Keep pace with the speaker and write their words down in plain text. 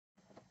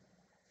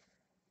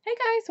Hey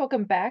guys,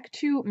 welcome back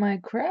to my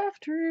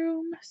craft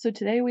room. So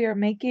today we are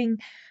making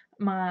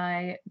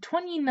my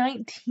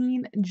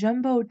 2019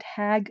 jumbo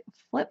tag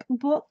flip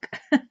book.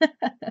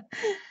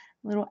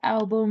 Little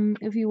album,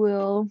 if you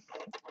will.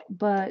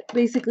 But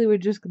basically we're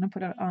just going to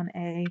put it on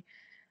a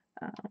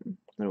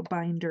little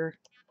binder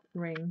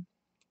ring.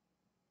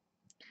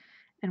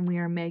 And we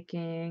are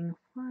making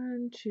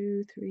 1,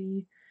 2,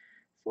 3,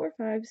 4,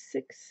 5,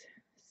 6,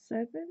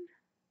 7.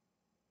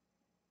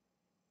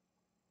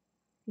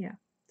 Yeah,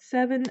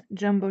 7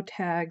 jumbo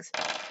tags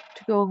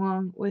to go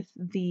along with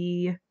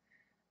the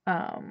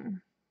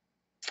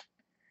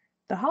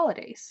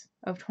holidays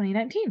of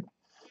 2019.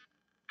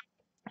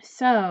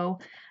 So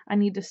I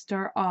need to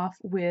start off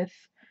with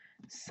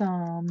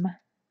some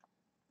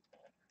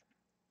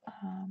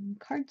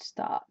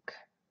cardstock.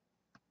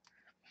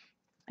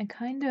 I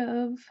kind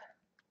of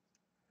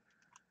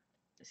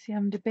see,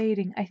 I'm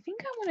debating. I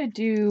think I want to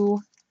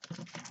do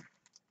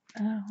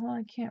well,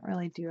 I can't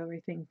really do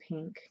everything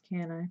pink,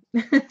 can I?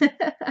 I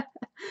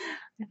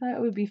thought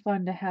it would be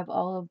fun to have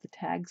all of the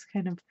tags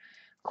kind of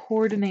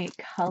coordinate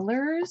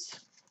colors,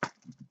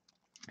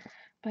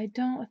 but I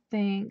don't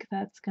think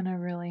that's gonna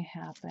really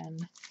happen.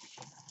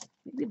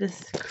 Maybe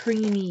this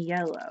creamy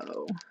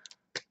yellow.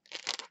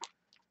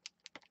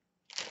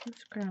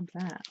 Let's grab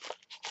that.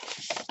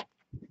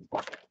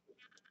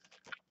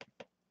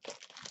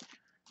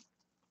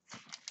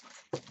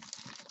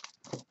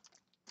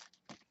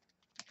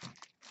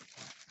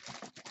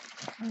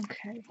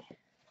 Okay.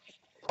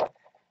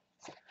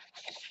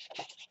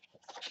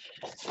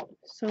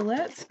 So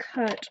let's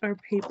cut our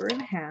paper in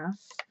half.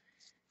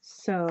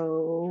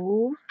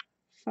 So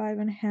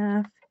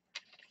 5.5.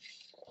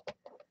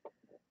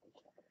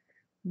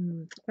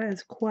 That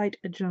is quite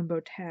a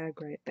jumbo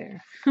tag right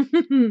there.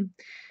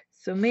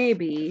 So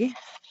maybe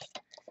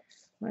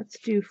let's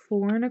do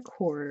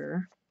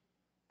 4.25.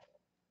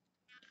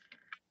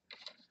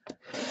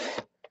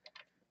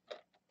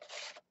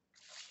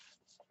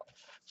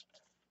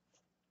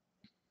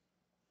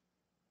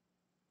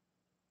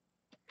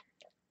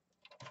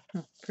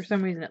 Oh, for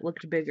some reason it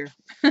looked bigger.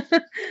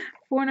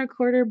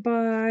 4.25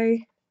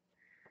 by,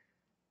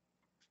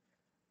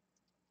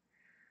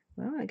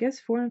 well, I guess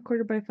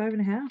 4.25 by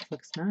 5.5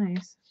 looks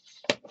nice.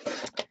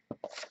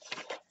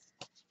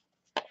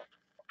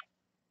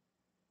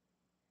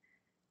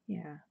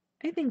 Yeah,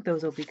 I think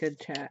those will be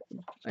good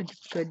a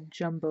good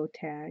jumbo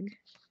tag.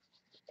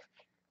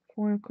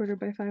 4.25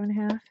 by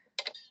 5.5.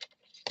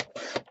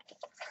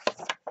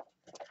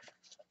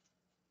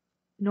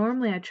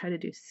 Normally I try to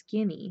do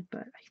skinny,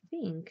 but I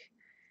think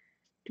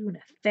doing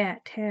a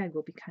fat tag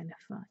will be kind of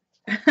fun.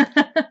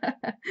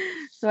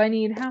 So I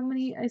need how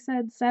many? I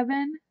said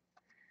 7.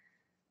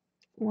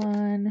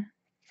 1,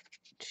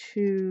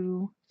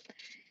 2,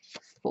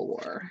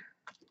 4.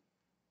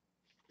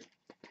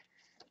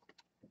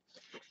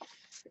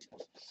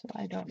 So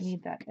I don't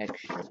need that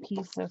extra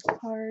piece of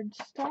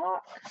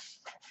cardstock.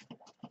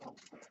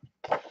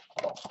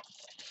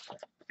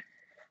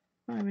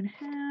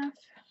 5.5.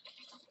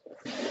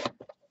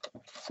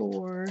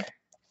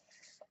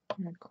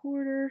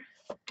 4.25.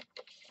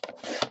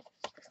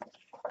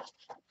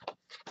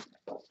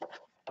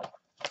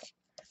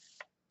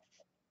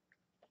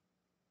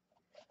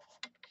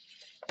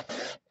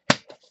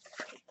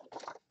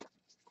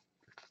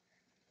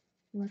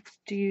 Let's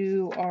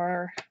do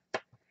our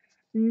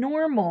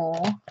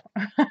normal.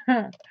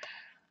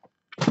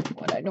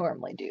 What I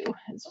normally do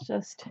is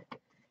just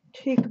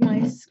take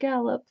my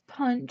scallop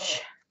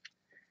punch,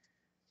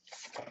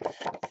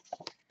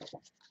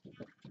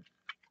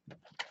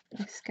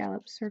 my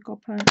scallop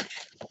circle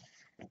punch,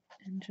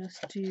 and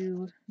just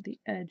do the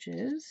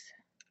edges.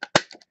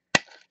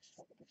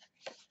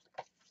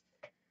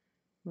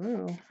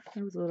 Whoa,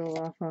 I was a little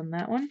off on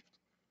that one.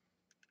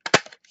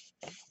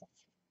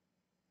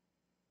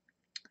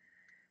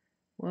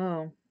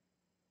 Whoa.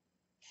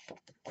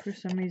 For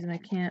some reason I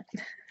can't.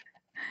 Let's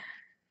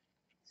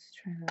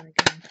try that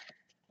again.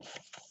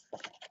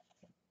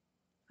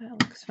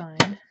 That looks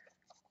fine.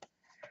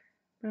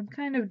 But I'm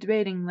kind of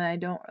debating that I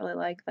don't really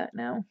like that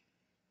now.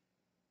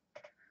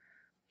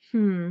 I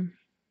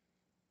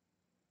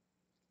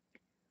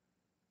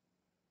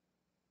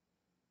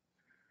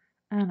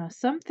don't know,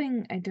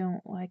 something I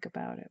don't like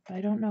about it, but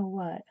I don't know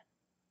what.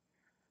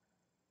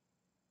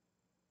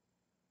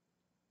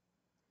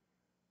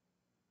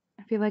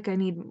 I feel like I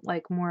need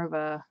like more of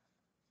a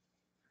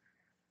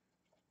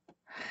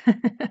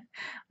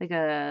like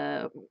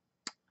a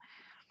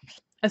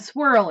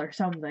swirl or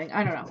something.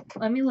 I don't know.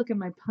 Let me look at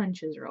my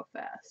punches real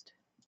fast.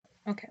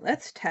 Okay,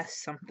 let's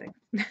test something.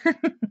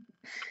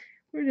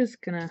 We're just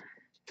gonna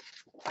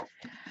do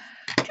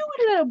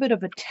a little bit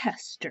of a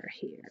tester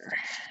here.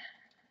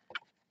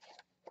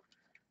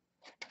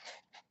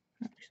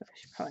 Actually, I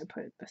should probably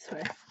put it this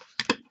way,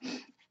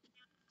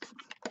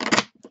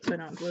 so I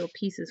don't have little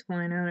pieces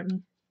flying out at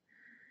me.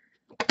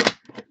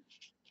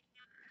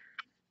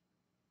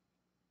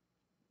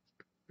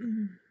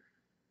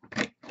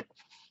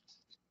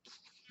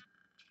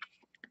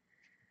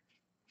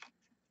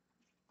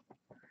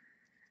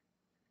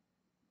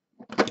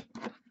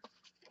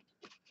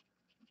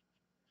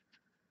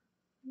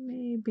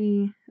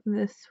 maybe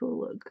this will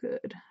look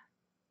good.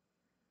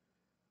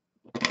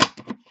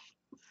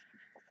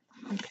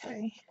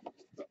 Okay.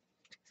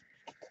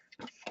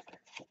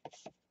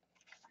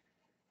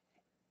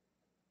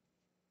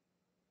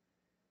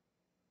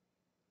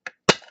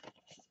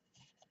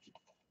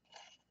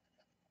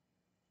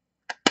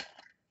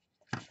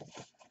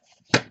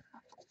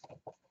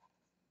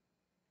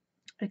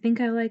 I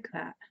think I like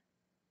that.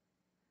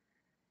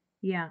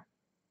 Yeah.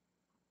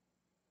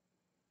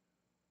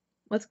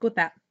 Let's go with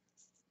that.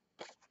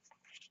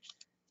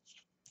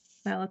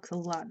 That looks a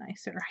lot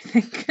nicer, I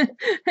think.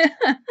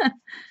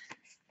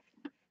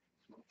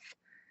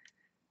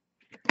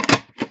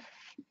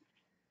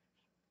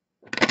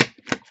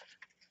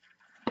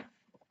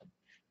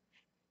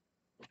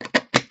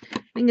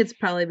 I think it's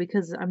probably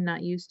because I'm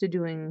not used to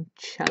doing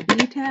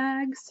chubby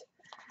tags.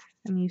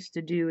 I'm used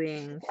to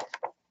doing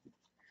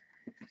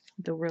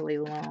the really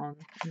long,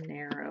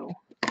 narrow.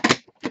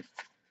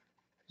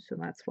 So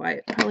that's why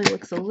it probably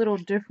looks a little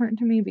different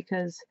to me,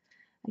 because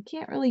I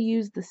can't really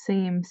use the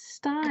same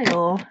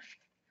style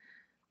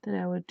that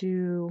I would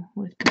do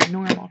with my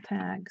normal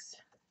tags.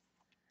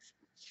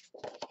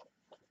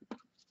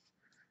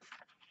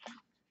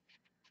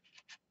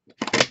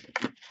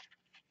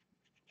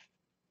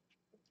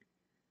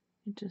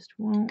 It just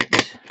won't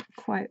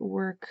quite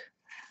work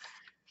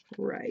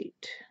right.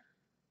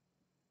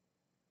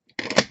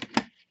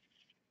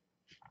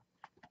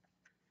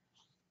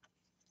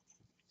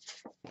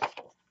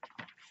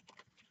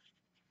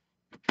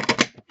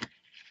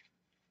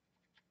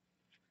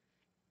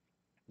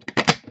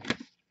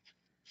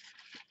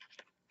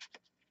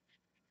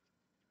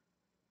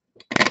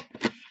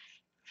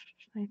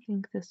 I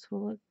think this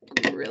will look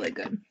really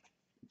good.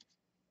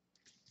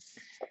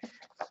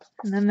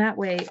 And then that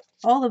way,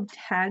 all the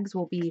tags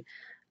will be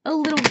a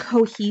little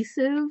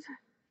cohesive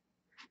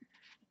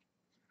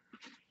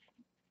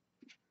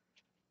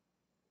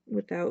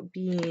without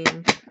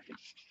being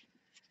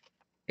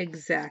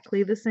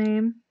exactly the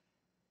same.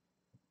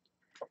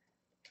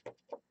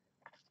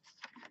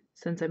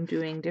 Since I'm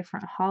doing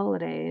different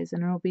holidays,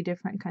 and it'll be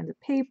different kinds of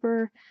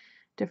paper,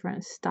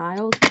 different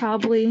styles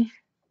probably.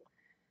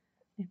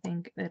 I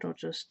think it'll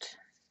just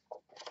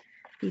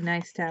be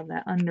nice to have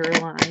that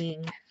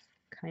underlying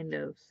kind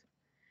of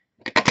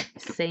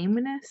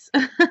sameness,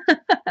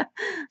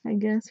 I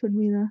guess would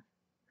be the...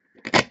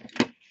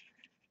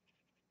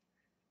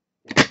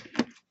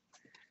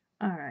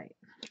 Alright.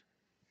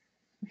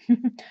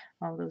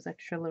 All those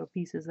extra little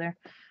pieces there.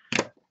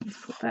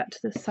 Let's put that to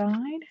the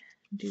side.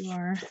 Do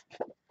our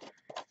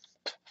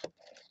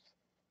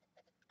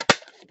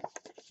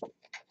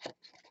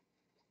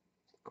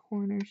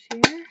corners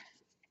here.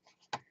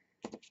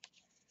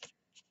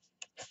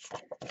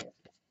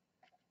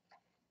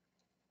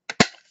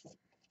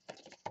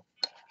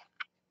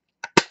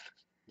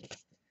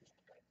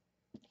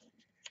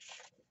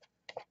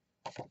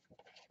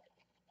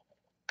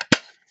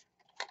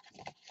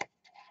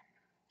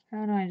 I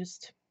don't know,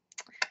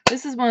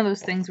 this is one of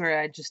those things where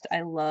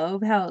I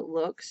love how it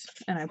looks,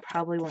 and I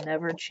probably will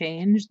never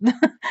change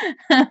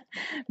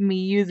me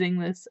using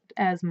this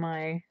as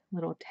my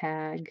little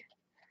tag.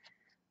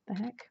 The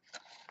heck?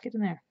 Get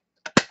in there.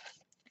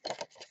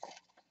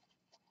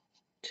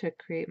 To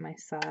create my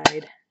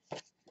sides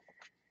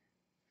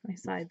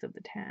of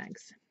the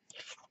tags.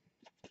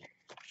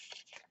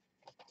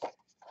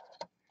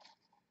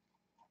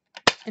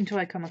 Until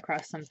I come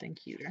across something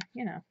cuter,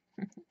 you know.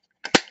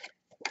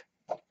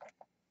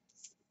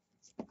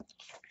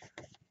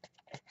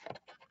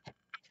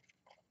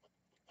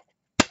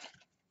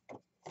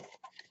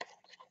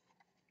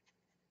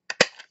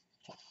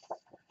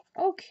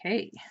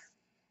 Okay.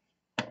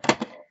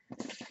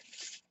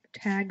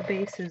 Tag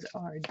bases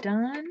are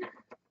done.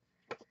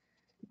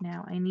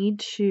 Now I need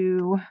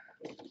to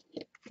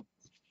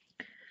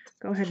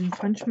go ahead and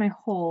punch my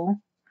hole.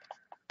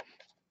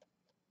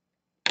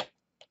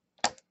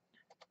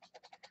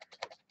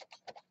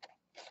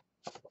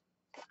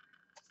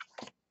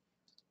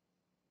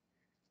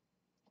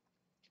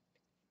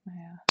 My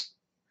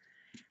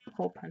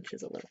hole punch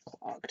is a little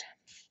clogged.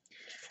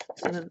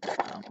 So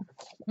that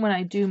when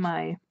I do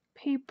my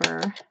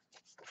paper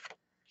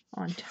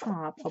on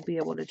top, I'll be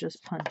able to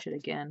just punch it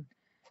again.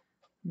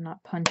 I'm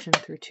not punching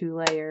through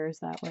 2 layers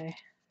that way.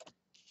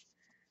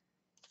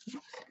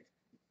 Oops.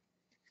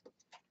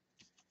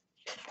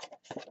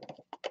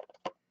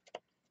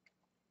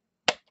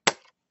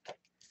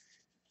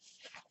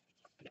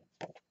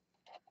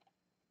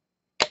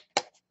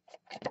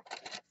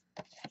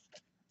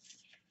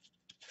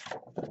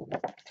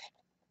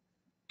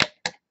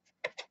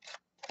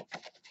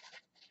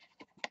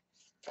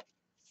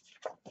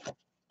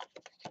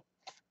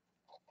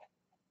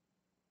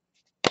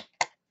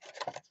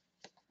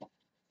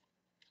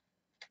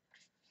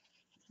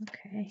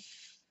 Okay.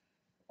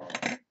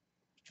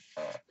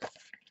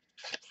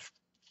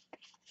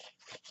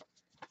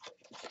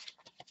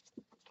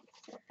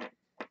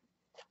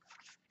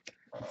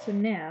 So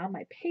now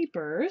my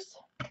papers.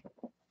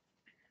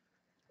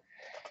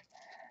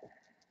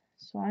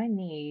 So I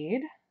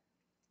need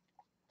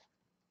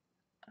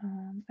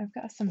I've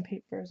got some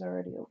papers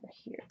already over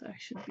here that I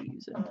should be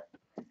using.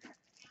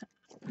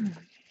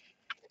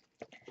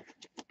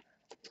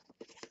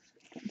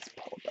 Let's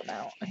pull them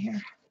out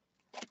here.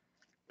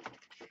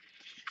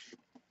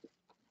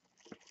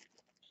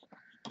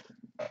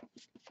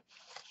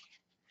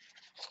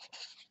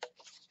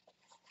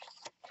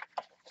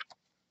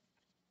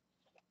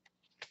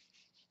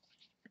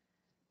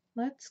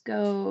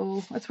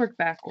 Let's work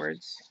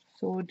backwards.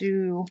 So we'll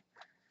do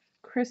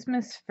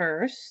Christmas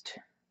first.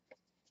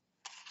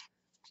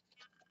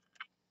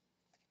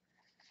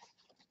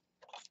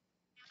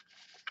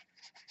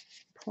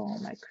 Pull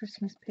my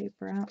Christmas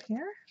paper out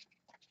here.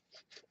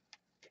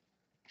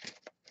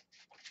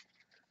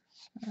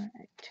 All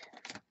right.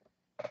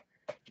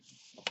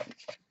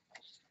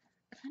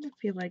 Kind of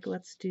feel like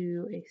let's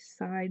do a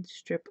side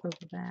strip of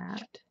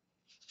that.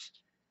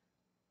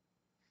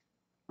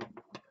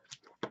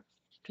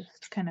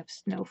 Just kind of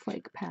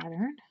snowflake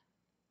pattern.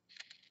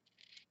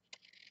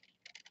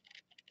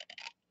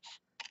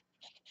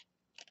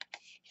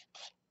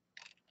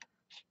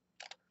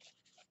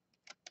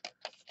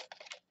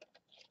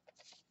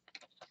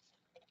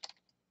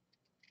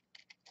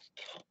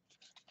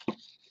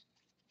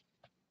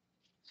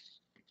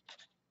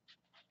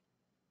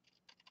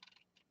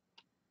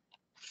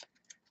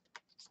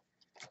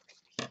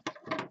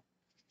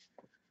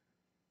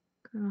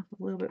 Cut off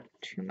a little bit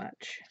too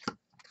much.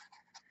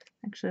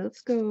 Actually,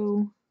 let's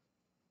go.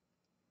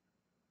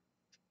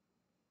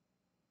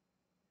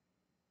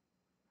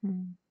 Let's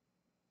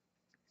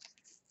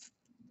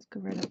go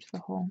right up to the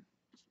hole.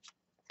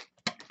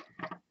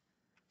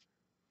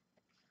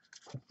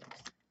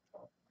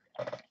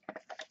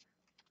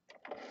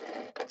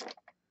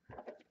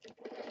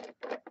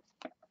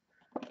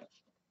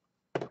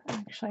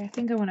 Actually, I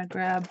think I want to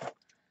grab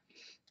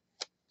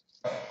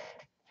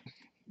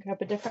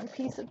a different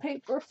piece of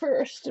paper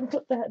first and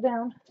put that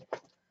down.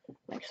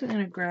 I'm actually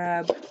going to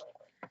grab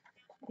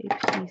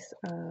a piece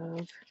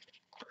of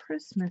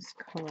Christmas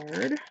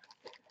card.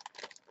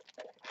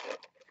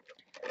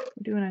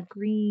 I'm doing a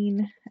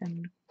green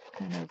and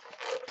kind of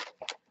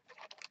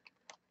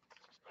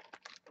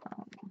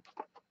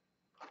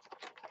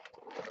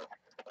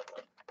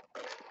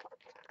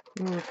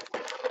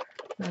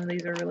none of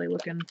these are really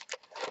looking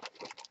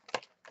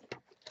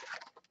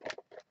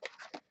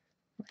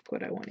like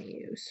what I want to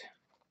use.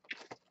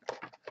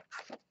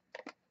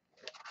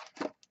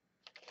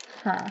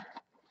 Huh.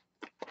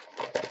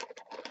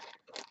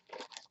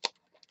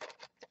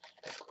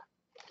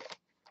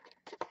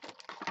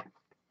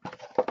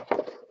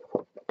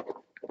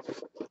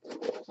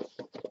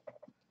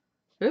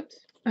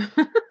 Oops. Let's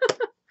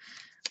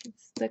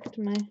stick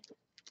to my...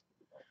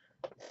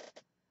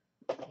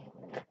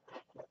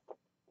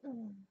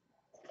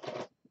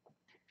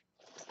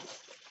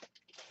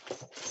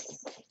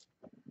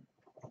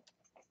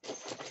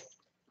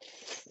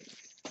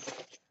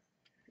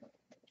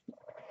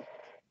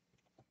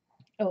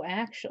 Oh,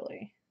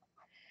 actually,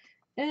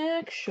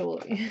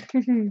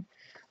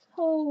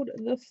 hold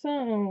the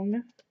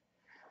phone.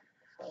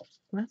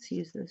 Let's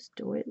use this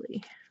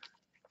doily.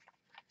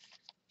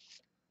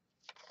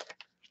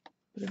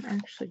 But I'm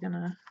actually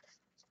gonna,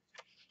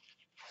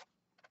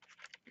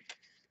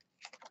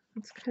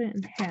 let's cut it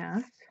in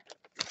half.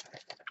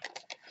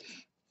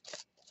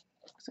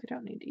 So I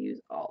don't need to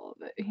use all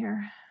of it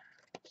here.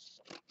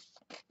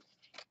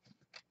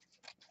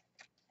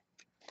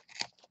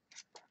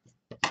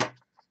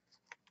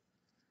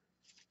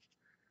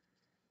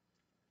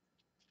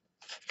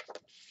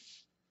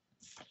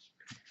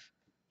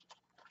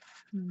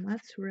 And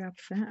let's wrap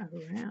that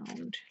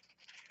around.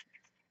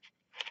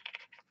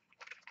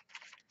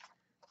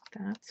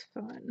 That's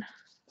fun.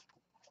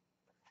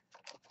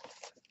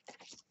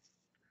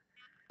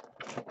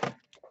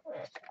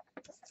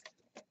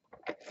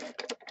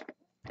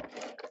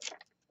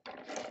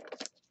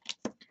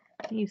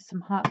 Use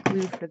some hot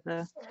glue for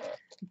the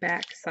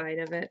back side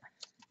of it.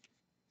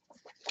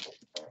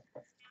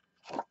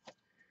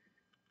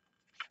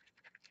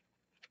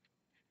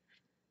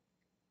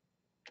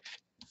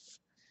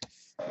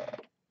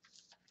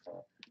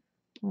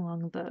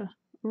 Along the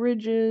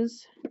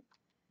ridges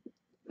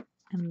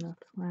and the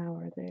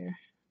flower there,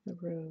 the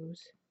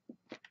rose.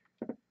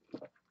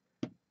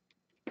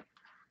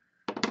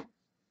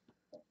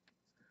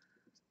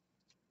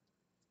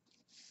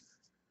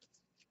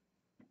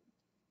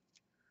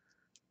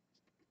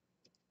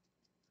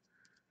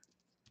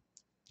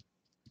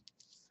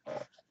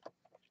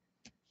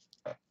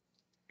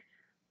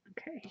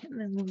 Okay, and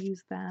then we'll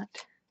use that.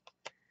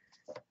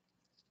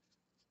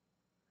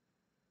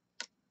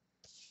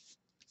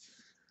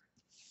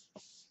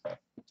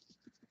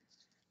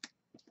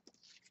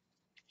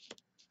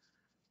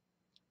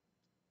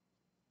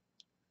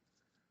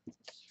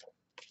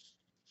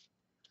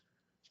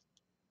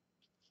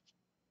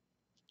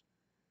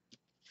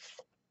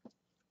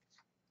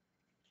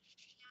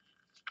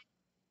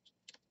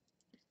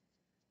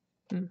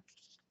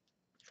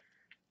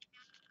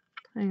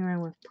 Playing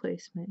around with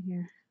placement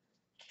here.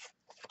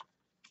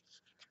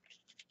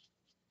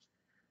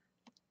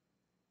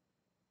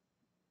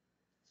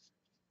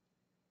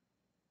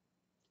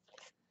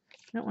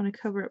 I don't want to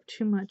cover up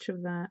too much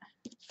of that.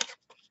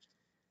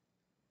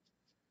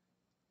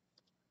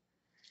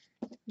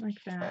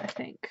 Like that, I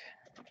think.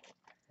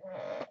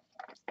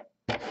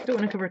 Don't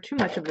want to cover too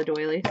much of the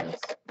doily, since,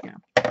 you know.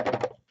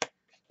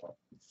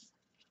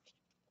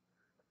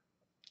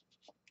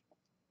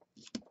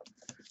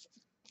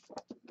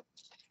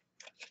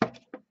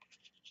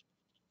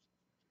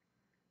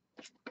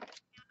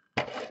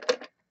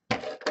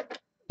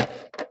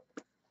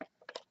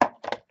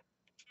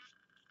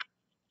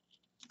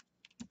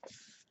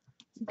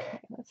 Okay,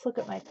 let's look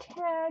at my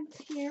tags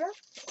here.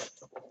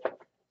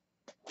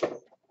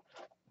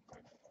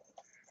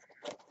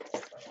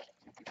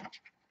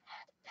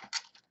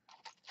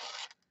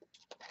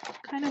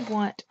 Kind of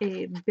want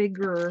a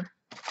bigger,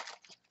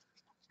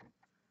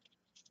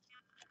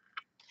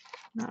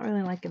 not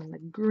really liking the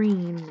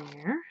green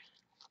there.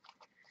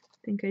 I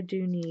think I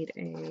do need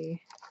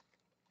a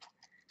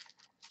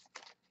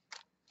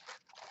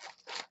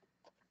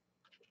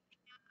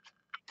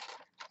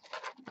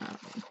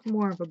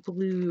more of a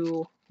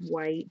blue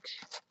white.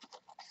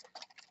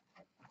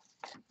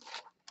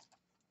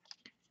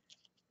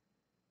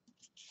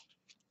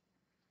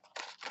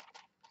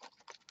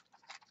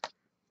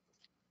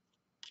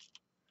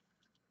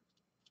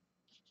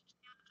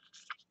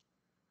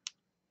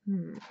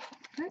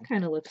 That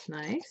kind of looks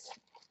nice.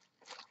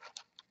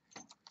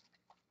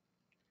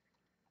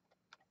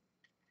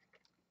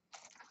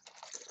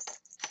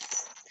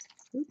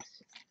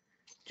 Oops.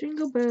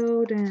 Jingle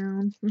bell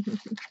down.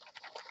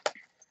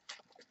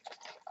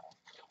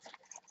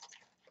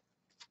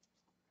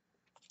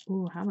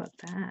 Ooh, how about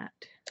that?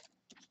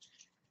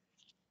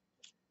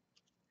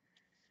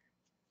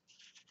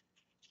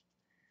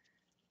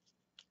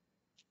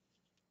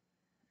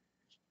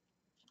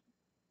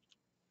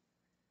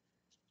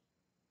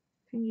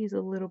 I think he's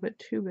a little bit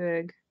too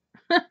big.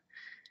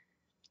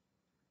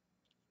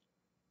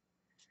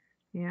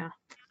 Yeah.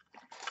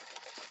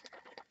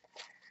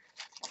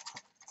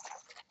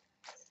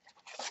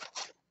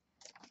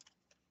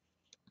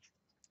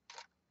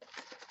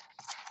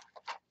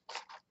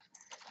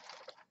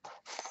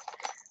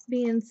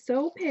 Being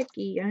so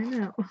picky, I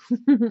know.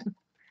 Oops.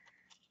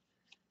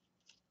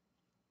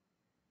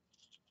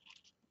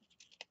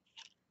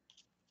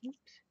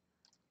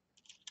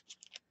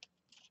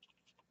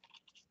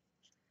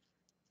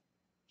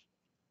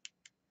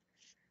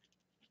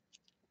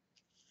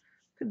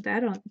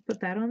 Put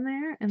that on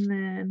there, and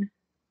then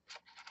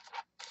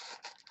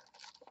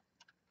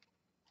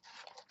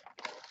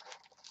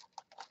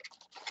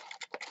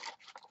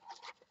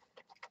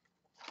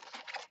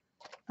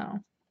oh,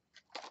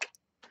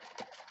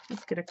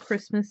 let's get a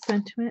Christmas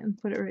sentiment and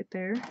put it right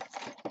there.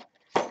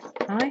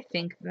 I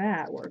think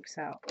that works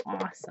out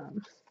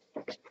awesome.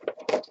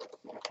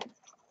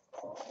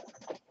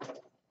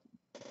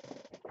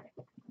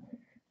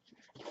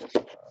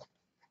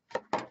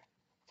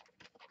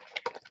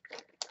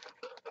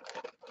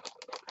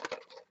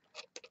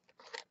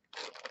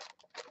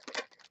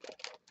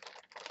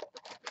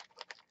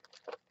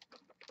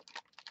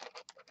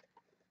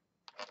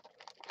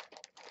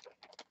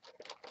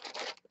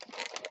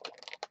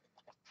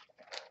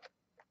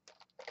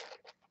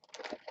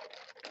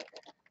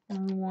 I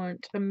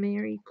want a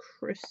Merry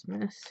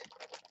Christmas.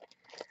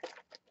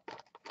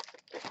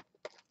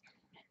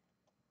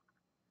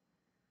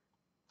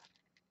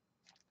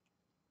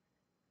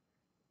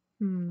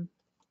 I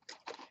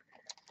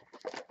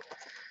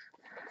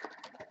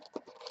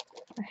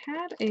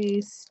had a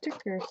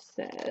sticker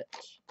set.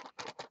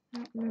 I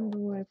don't remember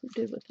what I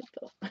did with it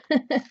though.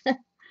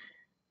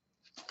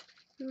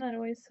 Isn't that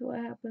always what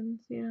happens,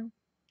 you know?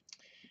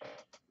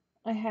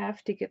 I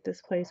have to get this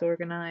place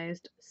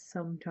organized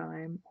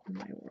sometime. Oh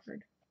my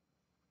word.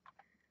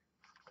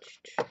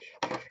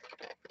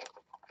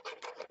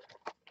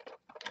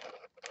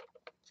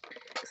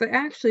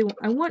 Because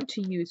I want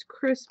to use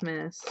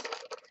Christmas,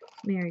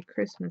 Merry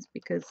Christmas,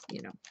 because,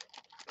 you know,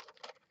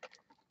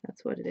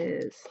 that's what it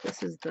is.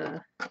 This is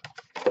the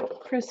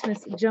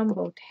Christmas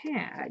jumbo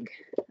tag.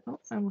 Oh,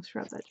 I almost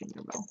forgot that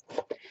jingle bell.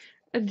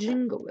 A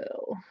jingle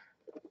bell.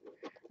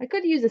 I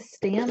could use a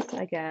stamp,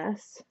 I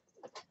guess.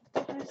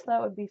 I just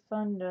thought it would be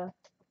fun to...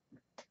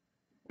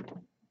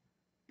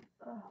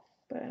 Oh,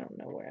 but I don't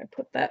know where I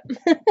put that.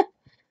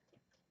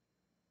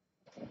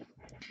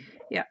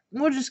 Yeah,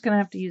 we're just gonna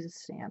have to use a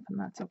stamp, and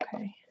that's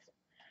okay.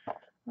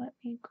 Let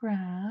me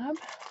grab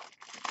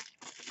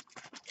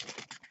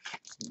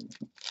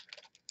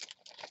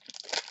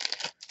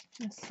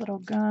this little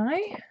guy.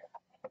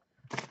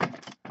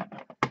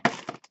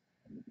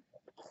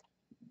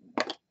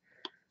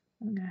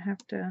 I'm gonna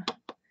have to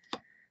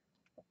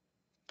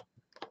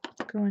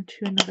go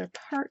into another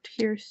part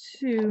here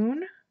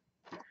soon.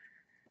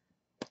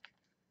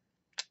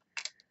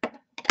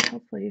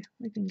 Hopefully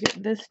we can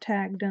get this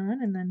tag done,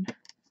 and then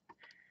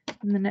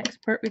in the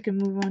next part we can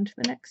move on to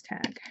the next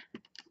tag.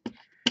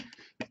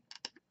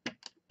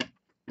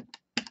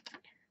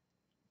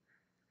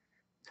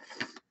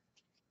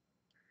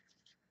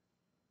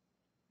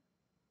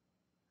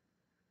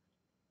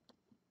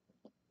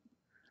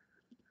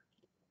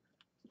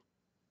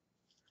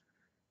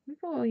 Maybe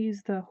we'll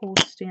use the whole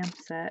stamp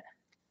set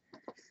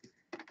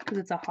because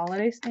it's a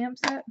holiday stamp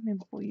set. Maybe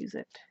we'll use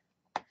it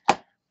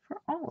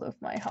for all of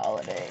my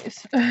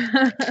holidays.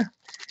 Alright,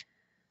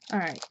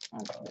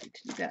 I'll wait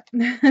to do that.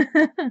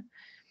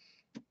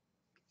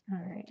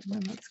 Alright, and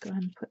then let's go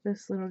ahead and put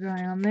this little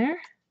guy on there.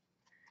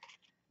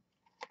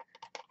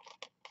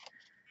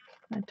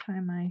 I'm going to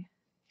tie my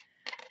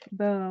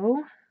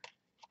bow.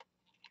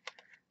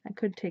 I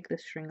could take the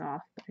string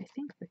off, but I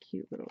think the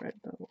cute little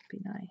red bow will be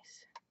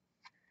nice.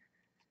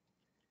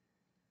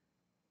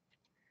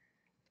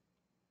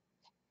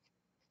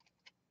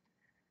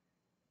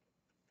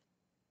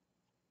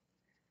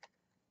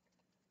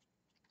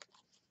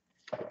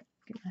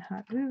 Get my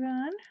hot glue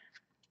gun.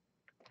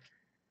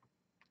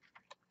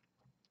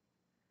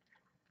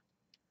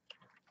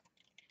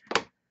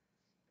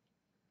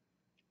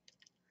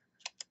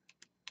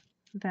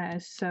 That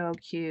is so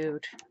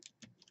cute.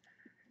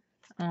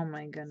 Oh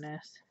my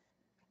goodness.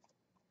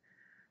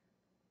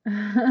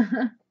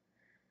 I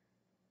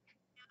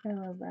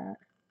love that.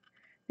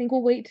 I think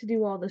we'll wait to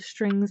do all the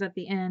strings at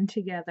the end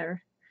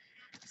together.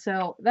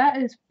 So that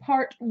is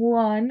part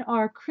 1,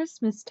 our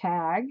Christmas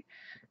tag.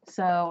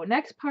 So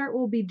next part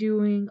we'll be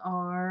doing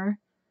our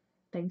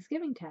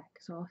Thanksgiving tag.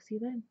 So I'll see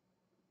you then.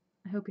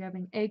 I hope you're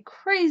having a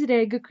crazy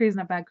day. Good crazy,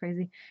 not bad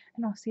crazy.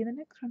 And I'll see you in the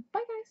next one. Bye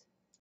guys.